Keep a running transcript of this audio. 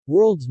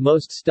World's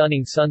most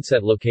stunning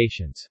sunset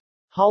locations.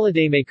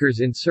 Holidaymakers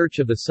in search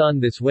of the sun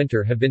this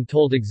winter have been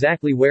told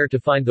exactly where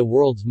to find the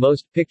world's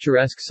most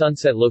picturesque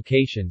sunset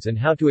locations and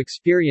how to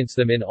experience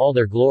them in all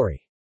their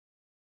glory.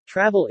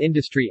 Travel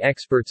industry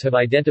experts have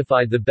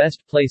identified the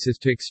best places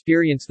to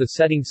experience the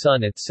setting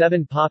sun at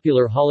 7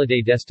 popular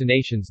holiday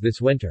destinations this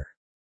winter.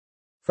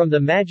 From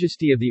the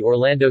majesty of the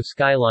Orlando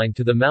skyline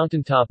to the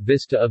mountaintop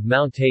vista of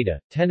Mount Teide,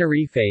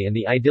 Tenerife and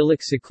the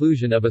idyllic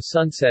seclusion of a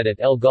sunset at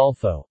El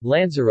Golfo,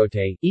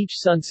 Lanzarote, each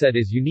sunset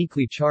is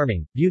uniquely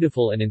charming,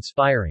 beautiful and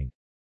inspiring.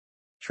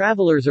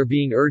 Travelers are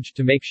being urged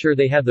to make sure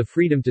they have the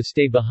freedom to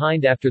stay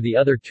behind after the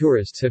other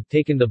tourists have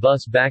taken the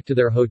bus back to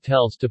their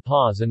hotels to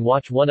pause and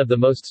watch one of the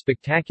most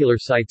spectacular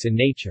sights in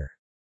nature.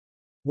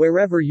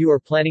 Wherever you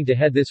are planning to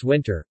head this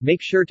winter, make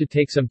sure to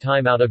take some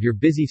time out of your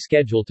busy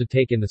schedule to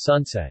take in the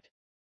sunset.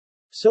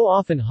 So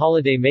often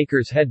holiday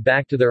makers head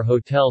back to their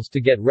hotels to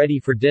get ready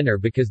for dinner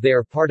because they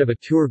are part of a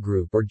tour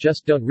group or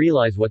just don't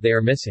realize what they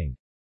are missing.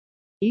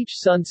 Each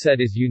sunset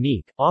is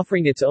unique,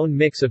 offering its own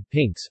mix of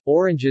pinks,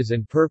 oranges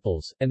and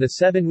purples, and the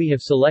 7 we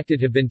have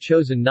selected have been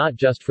chosen not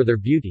just for their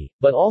beauty,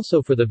 but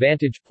also for the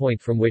vantage point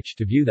from which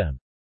to view them.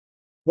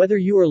 Whether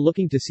you are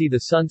looking to see the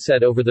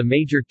sunset over the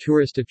major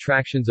tourist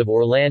attractions of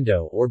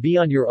Orlando or be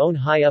on your own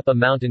high up a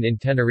mountain in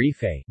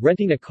Tenerife,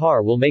 renting a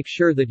car will make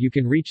sure that you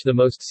can reach the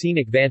most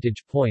scenic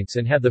vantage points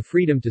and have the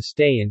freedom to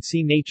stay and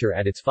see nature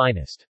at its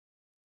finest.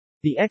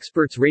 The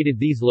experts rated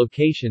these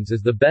locations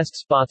as the best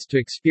spots to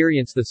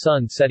experience the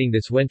sun setting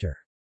this winter.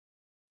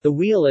 The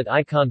Wheel at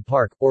Icon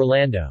Park,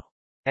 Orlando.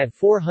 At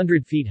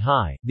 400 feet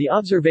high, the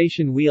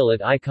observation wheel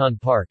at Icon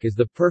Park is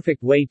the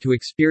perfect way to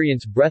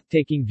experience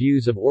breathtaking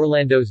views of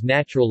Orlando's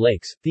natural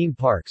lakes, theme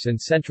parks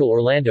and central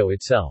Orlando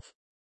itself.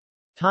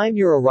 Time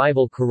your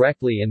arrival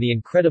correctly and the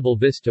incredible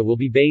vista will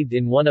be bathed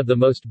in one of the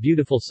most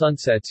beautiful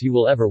sunsets you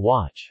will ever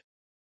watch.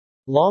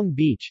 Long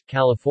Beach,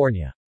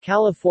 California.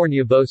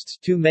 California boasts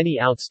too many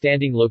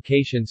outstanding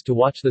locations to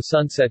watch the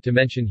sunset to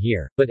mention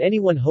here, but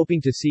anyone hoping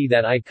to see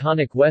that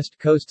iconic West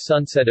Coast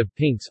sunset of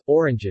pinks,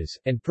 oranges,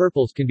 and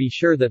purples can be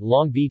sure that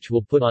Long Beach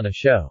will put on a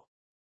show.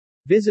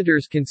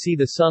 Visitors can see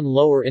the sun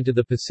lower into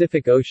the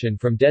Pacific Ocean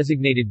from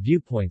designated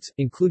viewpoints,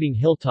 including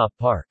Hilltop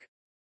Park.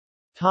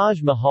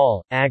 Taj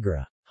Mahal,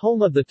 Agra.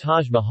 Home of the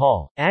Taj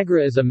Mahal,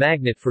 Agra is a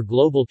magnet for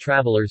global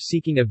travelers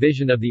seeking a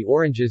vision of the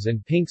oranges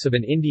and pinks of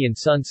an Indian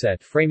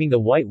sunset framing the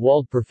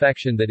white-walled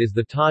perfection that is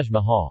the Taj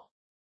Mahal.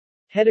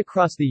 Head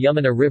across the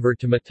Yamuna River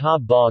to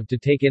Mehtab Bagh to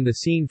take in the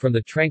scene from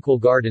the tranquil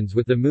gardens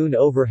with the moon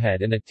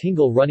overhead and a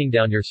tingle running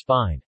down your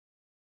spine.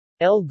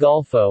 El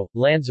Golfo,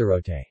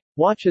 Lanzarote.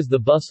 Watch as the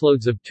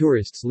busloads of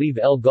tourists leave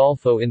El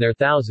Golfo in their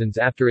thousands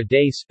after a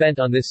day spent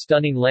on this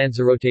stunning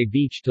Lanzarote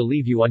beach to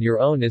leave you on your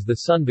own as the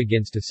sun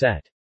begins to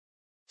set.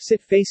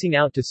 Sit facing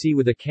out to sea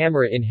with a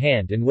camera in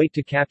hand and wait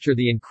to capture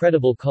the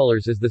incredible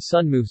colors as the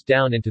sun moves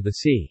down into the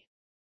sea.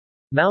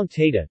 Mount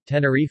Teide,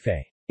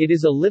 Tenerife. It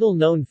is a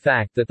little-known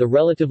fact that the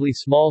relatively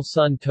small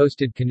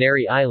sun-toasted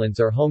Canary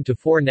Islands are home to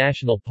 4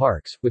 national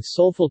parks, with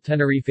soulful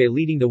Tenerife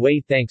leading the way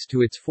thanks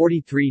to its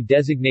 43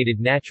 designated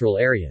natural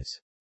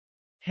areas.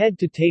 Head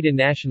to Teide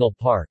National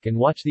Park and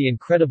watch the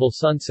incredible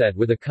sunset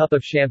with a cup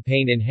of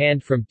champagne in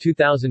hand from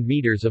 2,000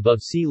 meters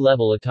above sea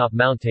level atop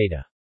Mount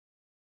Teide.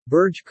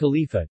 Burj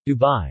Khalifa,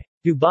 Dubai.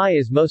 Dubai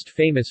is most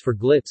famous for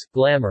glitz,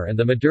 glamour and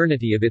the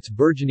modernity of its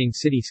burgeoning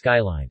city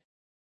skyline.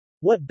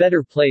 What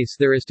better place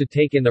there is to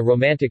take in the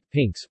romantic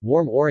pinks,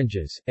 warm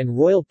oranges, and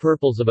royal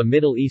purples of a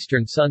Middle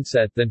Eastern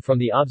sunset than from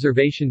the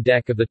observation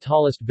deck of the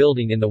tallest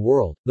building in the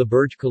world, the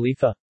Burj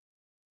Khalifa?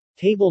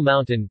 Table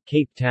Mountain,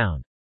 Cape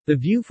Town. The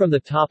view from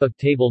the top of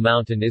Table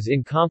Mountain is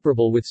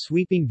incomparable with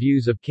sweeping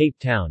views of Cape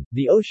Town,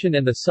 the ocean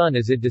and the sun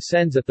as it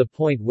descends at the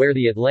point where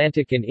the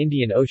Atlantic and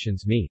Indian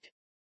Oceans meet.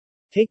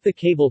 Take the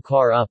cable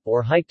car up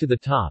or hike to the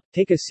top,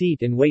 take a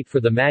seat and wait for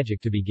the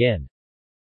magic to begin.